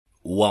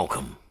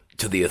Welcome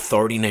to the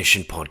Authority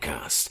Nation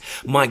podcast.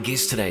 My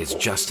guest today is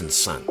Justin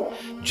Sun.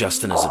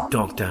 Justin is a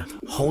doctor,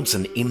 holds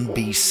an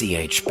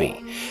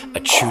MBCHB, a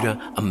tutor,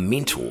 a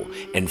mentor,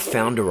 and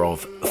founder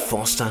of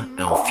Foster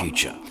Our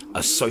Future,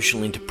 a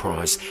social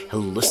enterprise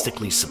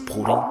holistically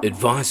supporting,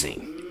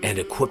 advising, and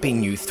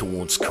equipping youth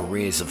towards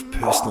careers of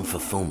personal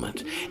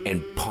fulfillment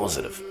and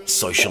positive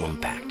social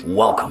impact.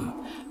 Welcome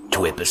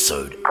to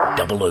episode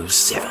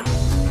 007.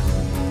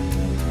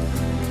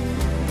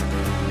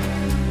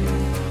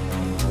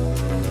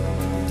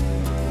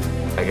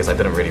 I guess I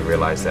didn't really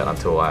realize that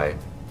until I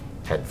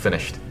had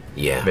finished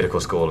medical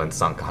school and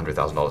sunk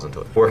 $100,000 into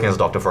it. Working as a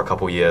doctor for a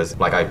couple years,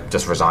 I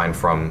just resigned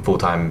from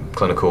full-time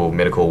clinical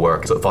medical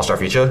work. So Foster Our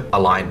Future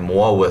aligned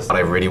more with what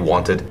I really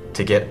wanted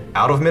to get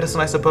out of medicine,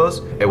 I suppose.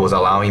 It was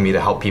allowing me to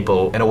help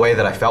people in a way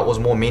that I felt was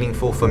more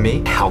meaningful for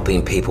me.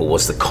 Helping people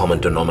was the common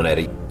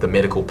denominator. The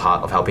medical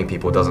part of helping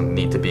people doesn't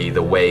need to be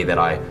the way that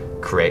I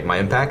create my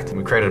impact.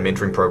 We created a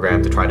mentoring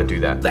program to try to do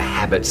that. The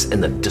habits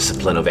and the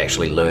discipline of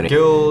actually learning.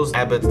 Skills,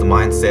 habits, the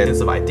mindset, sense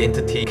of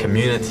identity,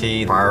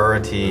 community,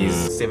 priorities,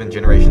 7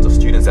 generations of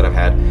students that I've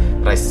had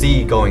that I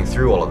see going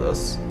through all of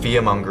this.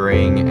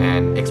 Fear-mongering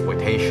and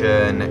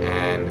exploitation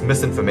and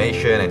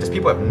misinformation and just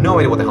people have no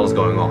idea what the hell is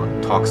going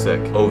on. Toxic,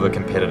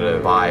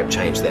 over-competitive vibe.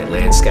 Change that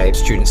landscape.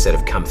 Students that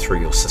have come through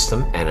your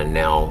system and are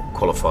now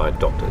qualified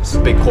doctors.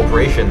 Big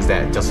corporations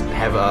that just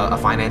have a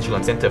financial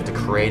incentive to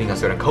creating a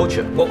certain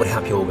culture. What would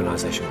help your organization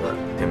grow?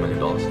 $10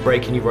 million. Bray,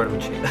 can you write them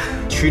a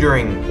check?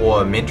 Tutoring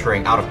or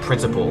mentoring out of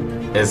principle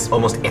is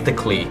almost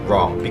ethically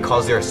wrong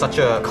because there's such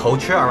a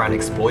culture around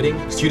exploiting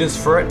students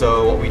for it.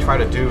 So what we try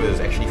to do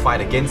is actually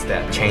fight against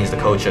that, change the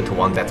culture to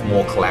one that's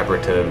more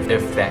collaborative.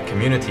 If that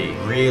community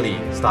really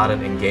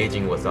started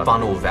engaging with a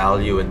funnel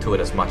value into it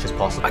as much as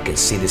possible. I can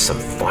see there's some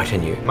fight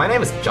in you. My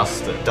name is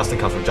Justin. Justin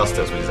comes from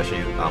justice, which is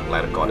actually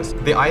Latin goddess.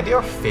 The idea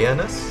of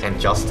fairness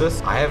and justice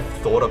I have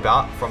thought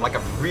about from a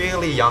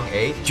really young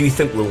age. Do you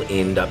think we'll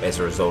end up as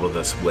a result of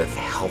this with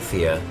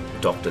healthier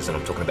doctors, and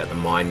I'm talking about the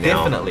mind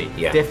now?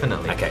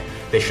 Definitely. Okay.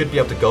 They should be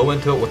able to go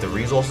into it with the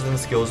resources and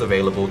skills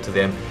available to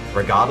them,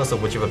 regardless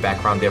of whichever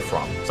background they're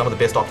from. Some of the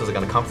best doctors are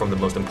going to come from the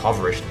most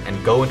impoverished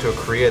and go into a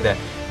career that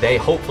they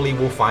hopefully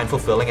will find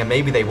fulfilling, and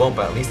maybe they won't,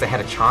 but at least they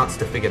had a chance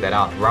to figure that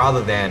out,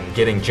 rather than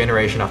getting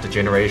generation after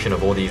generation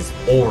of all these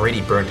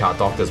already burnt out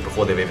doctors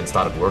before they've even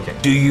started working.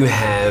 Do you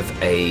have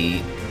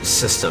a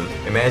system?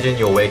 Imagine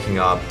you're waking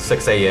up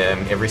 6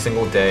 a.m. every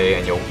single day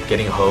and you're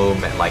getting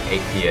home at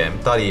 8 p.m.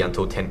 Study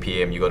until 10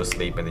 p.m. You go to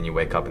sleep and then you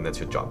wake up and that's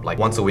your job.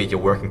 Once a week you're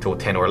working till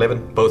 10 or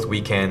 11. Both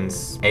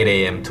weekends 8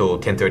 a.m. till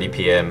 10:30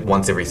 p.m.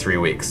 once every 3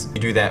 weeks.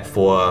 You do that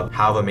for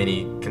however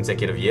many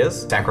consecutive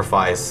years.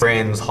 Sacrifice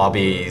friends,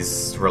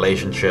 hobbies,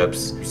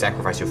 relationships.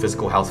 Sacrifice your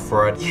physical health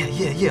for it.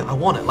 Yeah, I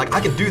want it.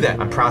 I can do that.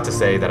 I'm proud to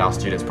say that our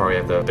students probably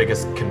have the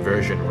biggest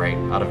conversion rate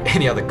out of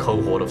any other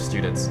cohort of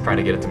students trying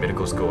to get into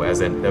medical school,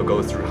 as in they'll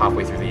go through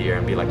halfway through the year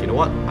and be like, you know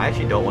what, I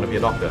actually don't want to be a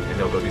doctor, and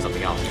they'll go do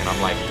something else, and I'm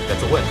like,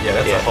 that's a win.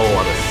 That's a whole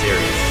other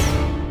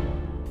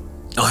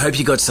series. I hope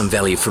you got some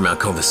value from our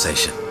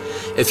conversation.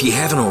 If you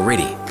haven't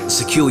already,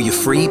 secure your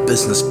free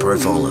business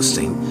profile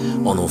listing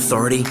on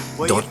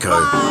authority.co.nz.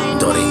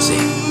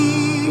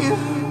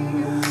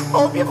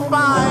 Hope you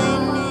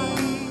find me.